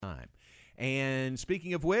And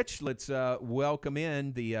speaking of which, let's welcome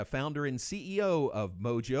in the founder and CEO of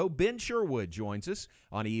Mojo. Ben Sherwood joins us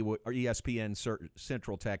on ESPN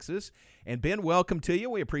Central Texas. And Ben, welcome to you.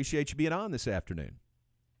 We appreciate you being on this afternoon.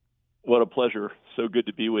 What a pleasure. So good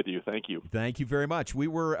to be with you. Thank you. Thank you very much. We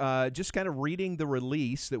were just kind of reading the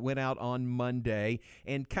release that went out on Monday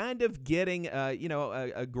and kind of getting,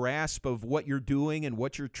 a grasp of what you're doing and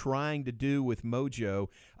what you're trying to do with Mojo,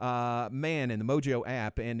 and the Mojo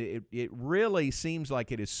app. And it really seems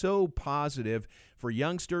like it is so positive for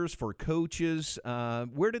youngsters, for coaches.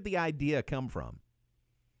 Where did the idea come from?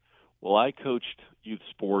 Well, I coached youth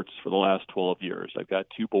sports for the last 12 years. I've got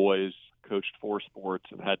two boys, coached 4 sports,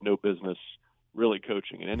 and had no business really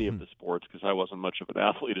coaching in any of the sports because I wasn't much of an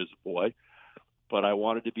athlete as a boy. But I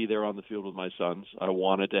wanted to be there on the field with my sons. I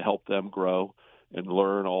wanted to help them grow and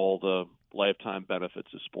learn all the lifetime benefits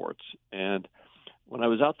of sports. And when I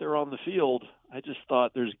was out there on the field, I just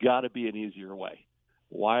thought there's got to be an easier way.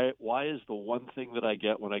 Why is the one thing that I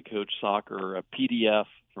get when I coach soccer a PDF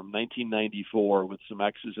from 1994 with some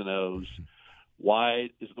X's and O's? Why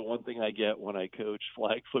is the one thing I get when I coach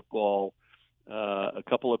flag football a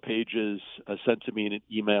couple of pages sent to me in an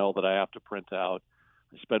email that I have to print out?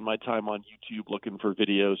 I spend my time on YouTube looking for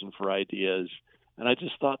videos and for ideas, and I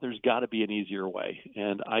just thought there's got to be an easier way.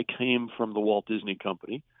 And I came from the Walt Disney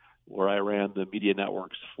Company, where I ran the media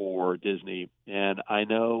networks for Disney, and I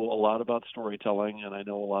know a lot about storytelling, and I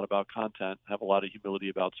know a lot about content, have a lot of humility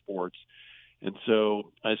about sports. And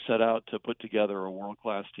so I set out to put together a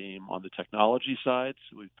world-class team on the technology side.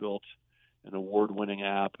 So we've built an award-winning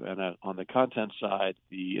app, and on the content side,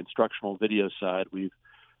 the instructional video side, we've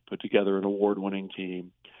put together an award-winning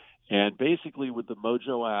team. And basically with the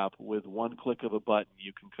Mojo app, with one click of a button,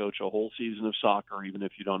 you can coach a whole season of soccer, even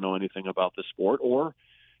if you don't know anything about the sport. Or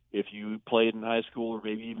if you played in high school, or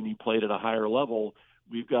maybe even you played at a higher level,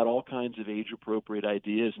 we've got all kinds of age-appropriate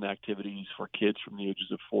ideas and activities for kids from the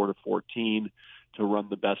ages of 4 to 14 to run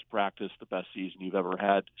the best practice, the best season you've ever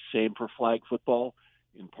had. Same for flag football.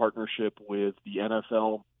 In partnership with the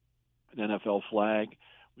NFL and NFL Flag,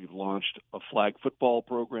 we've launched a flag football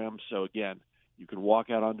program. So, again, you can walk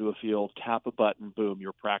out onto a field, tap a button, boom,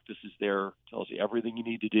 your practice is there, tells you everything you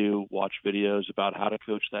need to do, watch videos about how to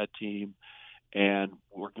coach that team. And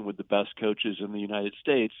working with the best coaches in the United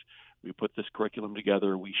States, we put this curriculum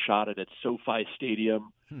together. We shot it at SoFi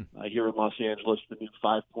Stadium here in Los Angeles, the new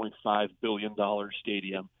 $5.5 billion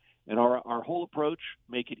stadium. And our whole approach,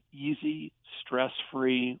 make it easy,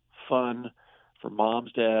 stress-free, fun for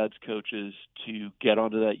moms, dads, coaches to get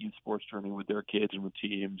onto that youth sports journey with their kids and with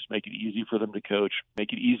teams, make it easy for them to coach,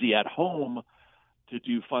 make it easy at home to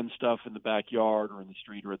do fun stuff in the backyard or in the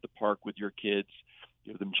street or at the park with your kids,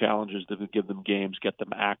 give them challenges, give them games, get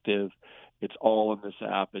them active. It's all in this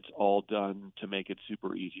app. It's all done to make it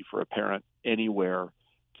super easy for a parent anywhere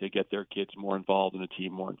to get their kids more involved in a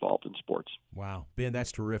team, more involved in sports. Wow, Ben,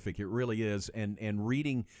 that's terrific. It really is. And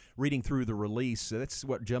reading through the release, that's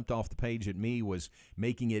what jumped off the page at me, was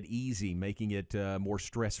making it easy, making it more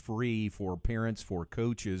stress-free for parents, for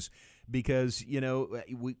coaches, because,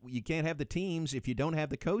 you can't have the teams if you don't have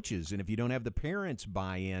the coaches and if you don't have the parents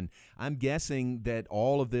buy in. I'm guessing that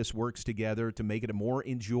all of this works together to make it a more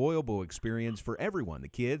enjoyable experience for everyone, the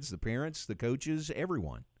kids, the parents, the coaches,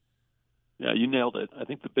 everyone. Yeah, you nailed it. I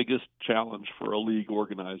think the biggest challenge for a league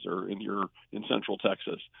organizer in Central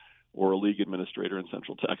Texas, or a league administrator in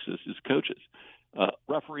Central Texas, is coaches.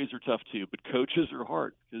 Referees are tough too, but coaches are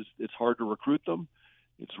hard because it's hard to recruit them.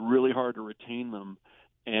 It's really hard to retain them.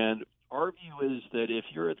 And our view is that if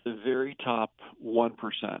you're at the very top 1%,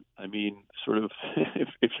 I mean, sort of,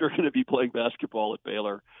 if you're going to be playing basketball at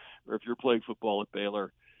Baylor, or if you're playing football at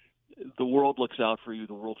Baylor, the world looks out for you,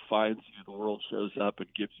 the world finds you, the world shows up and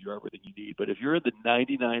gives you everything you need. But if you're in the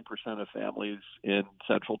 99% of families in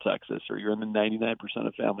Central Texas, or you're in the 99%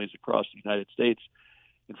 of families across the United States,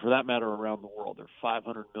 and for that matter around the world, there are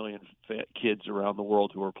 500 million kids around the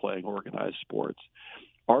world who are playing organized sports.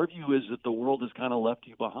 Our view is that the world has kind of left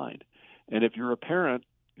you behind. And if you're a parent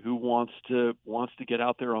who wants to get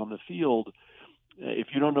out there on the field, if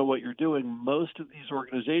you don't know what you're doing, most of these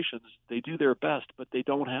organizations, they do their best, but they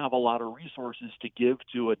don't have a lot of resources to give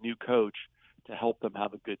to a new coach to help them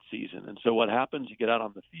have a good season. And so what happens, you get out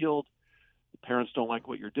on the field, the parents don't like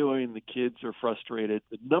what you're doing, the kids are frustrated.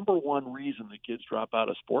 The number one reason the kids drop out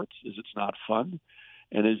of sports is it's not fun.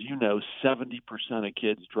 And as you know, 70% of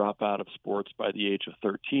kids drop out of sports by the age of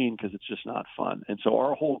 13 because it's just not fun. And so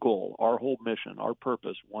our whole goal, our whole mission, our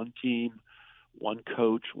purpose, one team, one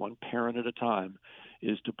coach, one parent at a time,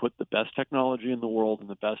 is to put the best technology in the world and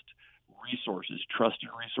the best resources, trusted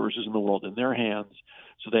resources in the world in their hands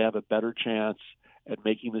so they have a better chance at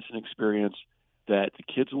making this an experience that the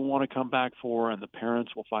kids will want to come back for, and the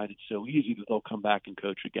parents will find it so easy that they'll come back and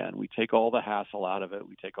coach again. We take all the hassle out of it.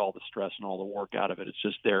 We take all the stress and all the work out of it. It's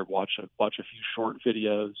just there. Watch a few short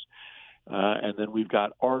videos, and then we've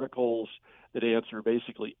got articles that answer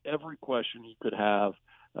basically every question you could have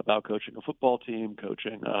about coaching a football team,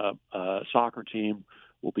 coaching a soccer team.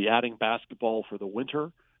 We'll be adding basketball for the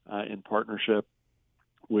winter in partnership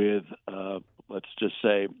with, let's just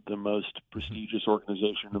say, the most prestigious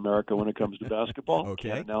organization in America when it comes to basketball. Okay.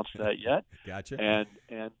 Can't announce that yet. Gotcha.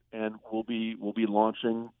 And we'll be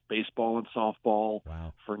launching baseball and softball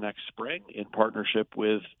for next spring in partnership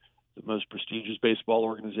with the most prestigious baseball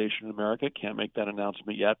organization in America. Can't make that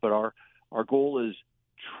announcement yet, but our goal is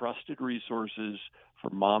trusted resources for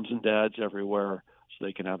moms and dads everywhere so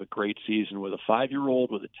they can have a great season with a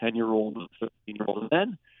 5-year-old, with a 10-year-old, with a 15-year-old. And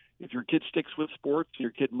then if your kid sticks with sports, your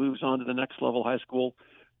kid moves on to the next level, high school,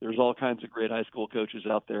 there's all kinds of great high school coaches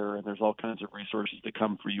out there, and there's all kinds of resources that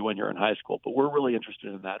come for you when you're in high school. But we're really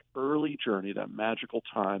interested in that early journey, that magical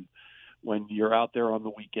time when you're out there on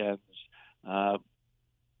the weekends.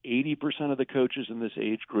 80% of the coaches in this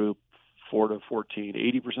age group, 4 to 14,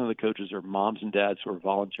 80% of the coaches are moms and dads who are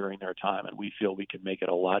volunteering their time, and we feel we can make it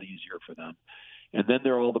a lot easier for them. And then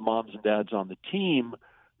there are all the moms and dads on the team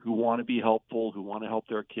who want to be helpful, who want to help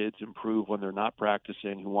their kids improve when they're not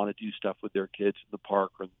practicing, who want to do stuff with their kids in the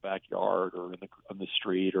park or in the backyard or on the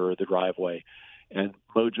street or the driveway. And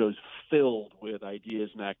Mojo's filled with ideas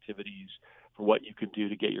and activities for what you can do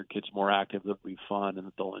to get your kids more active, that'll be fun, and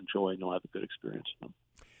that they'll enjoy, and you'll have a good experience with them.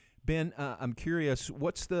 Ben, I'm curious.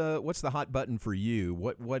 What's the hot button for you?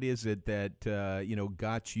 What is it that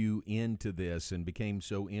got you into this and became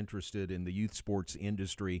so interested in the youth sports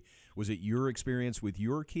industry? Was it your experience with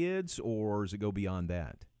your kids, or does it go beyond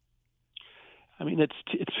that? I mean, it's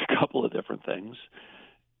a couple of different things.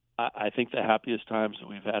 I think the happiest times that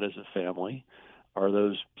we've had as a family are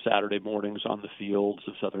those Saturday mornings on the fields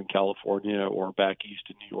of Southern California or back east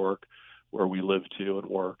in New York, where we lived to and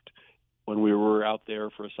worked, when we were out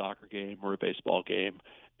there for a soccer game or a baseball game.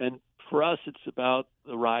 And for us, it's about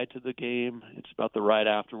the ride to the game. It's about the ride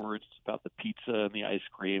afterwards. It's about the pizza and the ice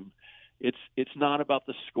cream. It's not about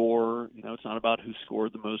the score. It's not about who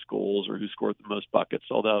scored the most goals or who scored the most buckets,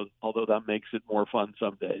 although that makes it more fun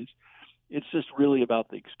some days. It's just really about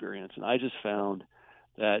the experience. And I just found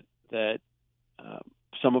that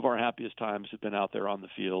some of our happiest times have been out there on the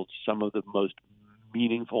field, some of the most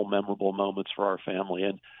meaningful, memorable moments for our family.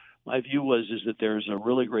 And my view is that there's a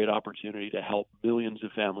really great opportunity to help millions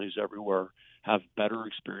of families everywhere have better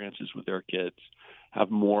experiences with their kids,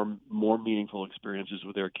 have more meaningful experiences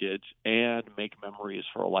with their kids, and make memories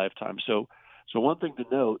for a lifetime. So one thing to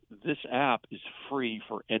note, this app is free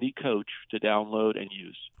for any coach to download and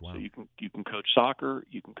use. Wow. So you can coach soccer,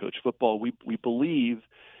 you can coach football. We believe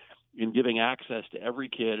in giving access to every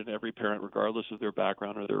kid and every parent, regardless of their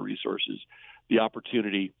background or their resources, the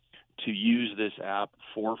opportunity to use this app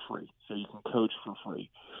for free, so you can coach for free.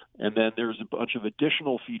 And then there's a bunch of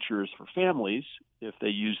additional features for families if they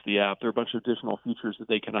use the app. There are a bunch of additional features that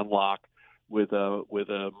they can unlock with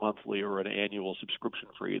a monthly or an annual subscription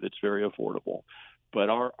fee that's very affordable. But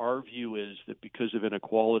our view is that because of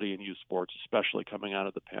inequality in youth sports, especially coming out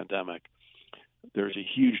of the pandemic, there's a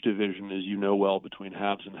huge division, as you know well, between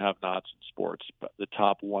haves and have-nots in sports. But the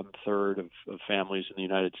top 1/3 of families in the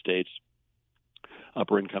United States,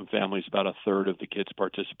 upper-income families, about 1/3 of the kids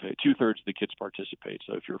participate. 2/3 of the kids participate.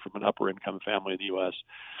 So if you're from an upper-income family in the U.S.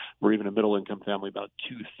 or even a middle-income family, about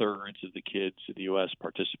 2/3 of the kids in the U.S.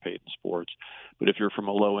 participate in sports. But if you're from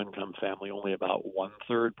a low-income family, only about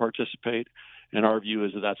 1/3 participate. And our view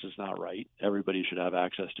is that that's just not right. Everybody should have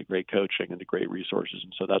access to great coaching and to great resources.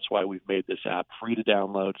 And so that's why we've made this app free to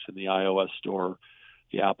download. It's in the iOS store,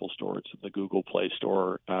 the Apple store, it's in the Google Play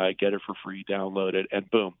store. Get it for free, download it, and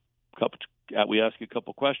boom. We ask you a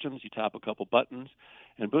couple questions, you tap a couple buttons,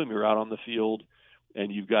 and boom, you're out on the field, and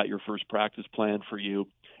you've got your first practice plan for you.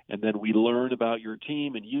 And then we learn about your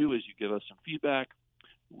team and you as you give us some feedback.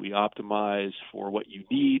 We optimize for what you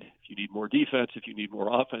need. If you need more defense, if you need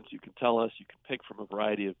more offense, you can tell us. You can pick from a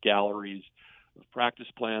variety of galleries of practice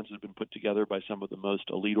plans that have been put together by some of the most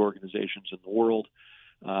elite organizations in the world,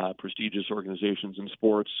 prestigious organizations in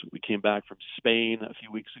sports. We came back from Spain a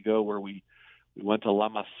few weeks ago where we went to La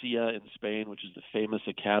Masia in Spain, which is the famous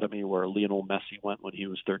academy where Lionel Messi went when he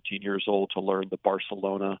was 13 years old to learn the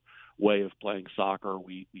Barcelona way of playing soccer.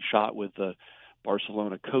 We shot with the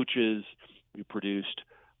Barcelona coaches. We produced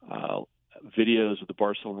videos of the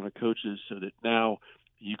Barcelona coaches so that now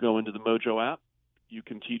you go into the Mojo app, you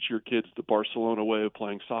can teach your kids the Barcelona way of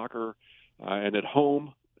playing soccer. And at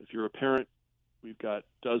home, if you're a parent, We've got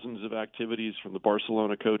dozens of activities from the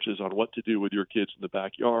Barcelona coaches on what to do with your kids in the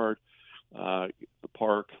backyard, the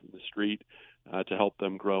park, the street, to help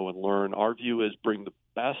them grow and learn. Our view is bring the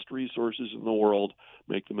best resources in the world,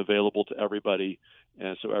 make them available to everybody,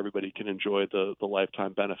 and so everybody can enjoy the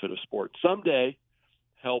lifetime benefit of sport. Someday,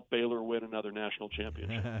 help Baylor win another national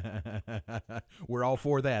championship. We're all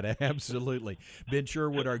for that, absolutely. Ben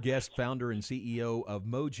Sherwood, our guest, founder and CEO of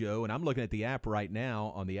Mojo, and I'm looking at the app right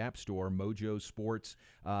now on the App Store, Mojo Sports,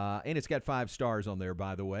 and it's got 5 stars on there,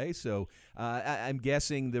 by the way. So I'm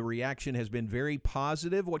guessing the reaction has been very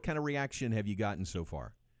positive. What kind of reaction have you gotten so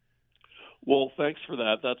far? Well, thanks for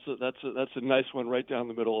that. That's a nice one right down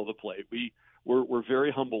the middle of the plate. We're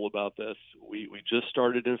very humble about this. We just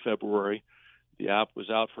started in February. The app was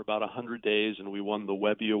out for about 100 days, and we won the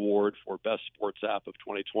Webby Award for Best Sports App of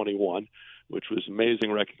 2021, which was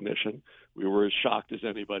amazing recognition. We were as shocked as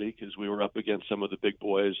anybody because we were up against some of the big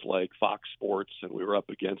boys like Fox Sports, and we were up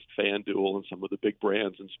against FanDuel and some of the big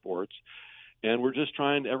brands in sports. And we're just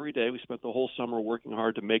trying every day. We spent the whole summer working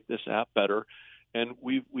hard to make this app better. And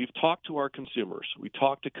we've talked to our consumers. We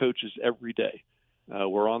talk to coaches every day.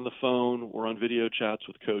 We're on the phone. We're on video chats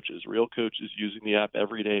with coaches, real coaches using the app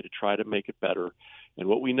every day to try to make it better. And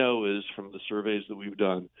what we know is from the surveys that we've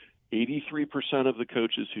done, 83% of the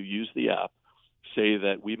coaches who use the app say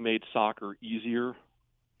that we made soccer easier,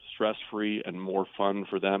 stress-free, and more fun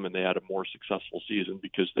for them, and they had a more successful season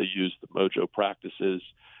because they used the Mojo practices,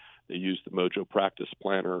 they used the Mojo practice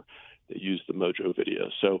planner, they used the Mojo video.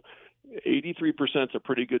 So 83% is a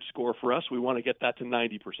pretty good score for us. We want to get that to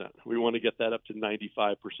 90%. We want to get that up to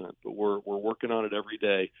 95%, but we're working on it every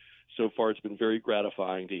day. So far, it's been very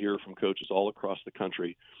gratifying to hear from coaches all across the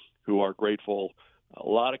country who are grateful. A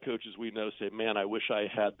lot of coaches we know say, man, I wish I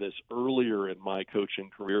had this earlier in my coaching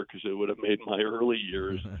career because it would have made my early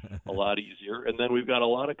years a lot easier. And then we've got a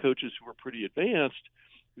lot of coaches who are pretty advanced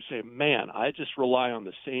who say, man, I just rely on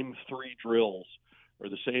the same 3 drills or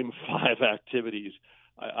the same 5 activities.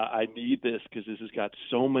 I need this because this has got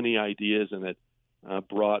so many ideas in it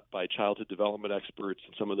brought by childhood development experts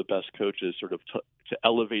and some of the best coaches sort of to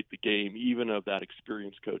elevate the game, even of that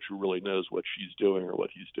experienced coach who really knows what she's doing or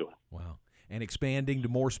what he's doing. Wow. And expanding to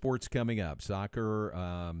more sports coming up,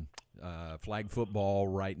 soccer, flag football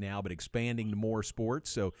right now, but expanding to more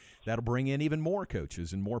sports. So that'll bring in even more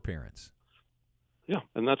coaches and more parents. Yeah,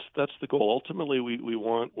 and that's the goal. Ultimately, we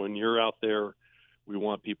want, when you're out there, we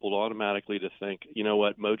want people to automatically to think, you know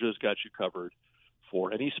what, Mojo's got you covered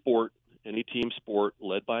for any sport, any team sport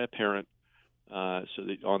led by a parent, so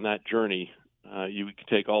that on that journey, you can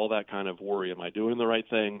take all that kind of worry. Am I doing the right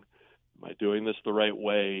thing? Am I doing this the right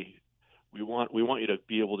way? We want you to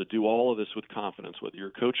be able to do all of this with confidence, whether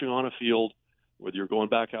you're coaching on a field, whether you're going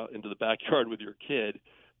back out into the backyard with your kid.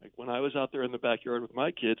 Like when I was out there in the backyard with my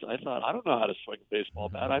kids, I thought, I don't know how to swing a baseball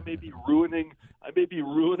bat. I may be ruining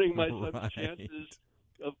my son's chances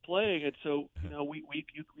of playing. And so,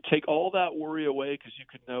 you take all that worry away because you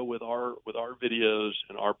can know with our videos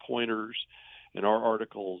and our pointers and our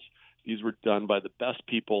articles, these were done by the best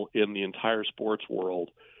people in the entire sports world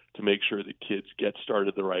to make sure that kids get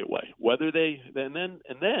started the right way. Whether they and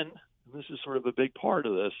then this is sort of a big part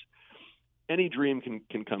of this. Any dream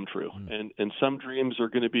can come true, and some dreams are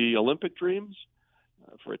going to be Olympic dreams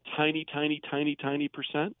for a tiny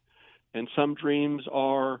percent, and some dreams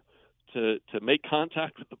are to make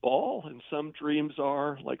contact with the ball, and some dreams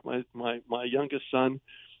are like my youngest son.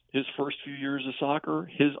 His first few years of soccer,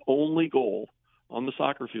 his only goal on the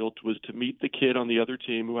soccer field was to meet the kid on the other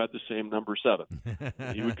team who had the same number 7.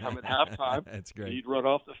 He would come at halftime. That's great. He'd run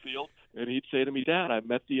off the field, and he'd say to me, Dad, I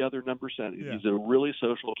met the other number 7. Yeah. He's a really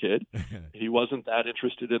social kid. He wasn't that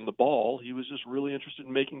interested in the ball. He was just really interested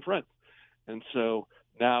in making friends. And so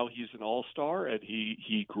now he's an all-star, and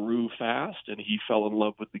he grew fast, and he fell in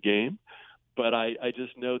love with the game. But I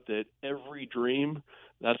just note that every dream,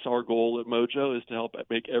 that's our goal at Mojo, is to help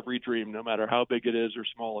make every dream, no matter how big it is or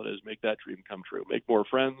small it is, make that dream come true. Make more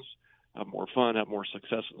friends, have more fun, have more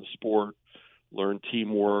success in the sport, learn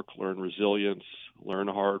teamwork, learn resilience, learn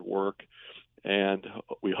hard work, and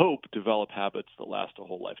we hope develop habits that last a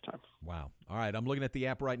whole lifetime. Wow. All right, I'm looking at the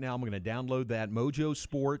app right now. I'm going to download that. Mojo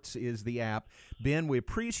Sports is the app. Ben, we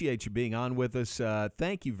appreciate you being on with us.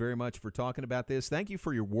 Thank you very much for talking about this. Thank you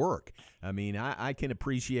for your work. I mean, I can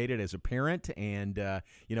appreciate it as a parent and,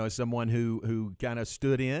 as someone who kind of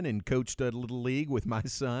stood in and coached a little league with my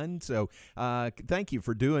son. So thank you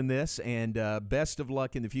for doing this, and best of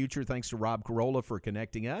luck in the future. Thanks to Rob Carolla for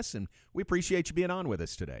connecting us, and we appreciate you being on with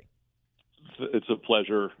us today. It's a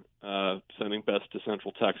pleasure sending best to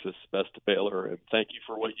Central Texas, best to Baylor, and thank you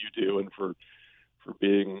for what you do and for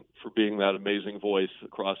being that amazing voice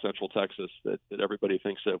across Central Texas that everybody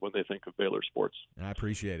thinks of when they think of Baylor sports. I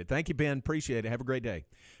appreciate it. Thank you, Ben. Appreciate it. Have a great day.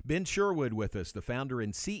 Ben Sherwood with us, the founder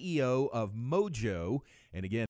and CEO of Mojo. And again,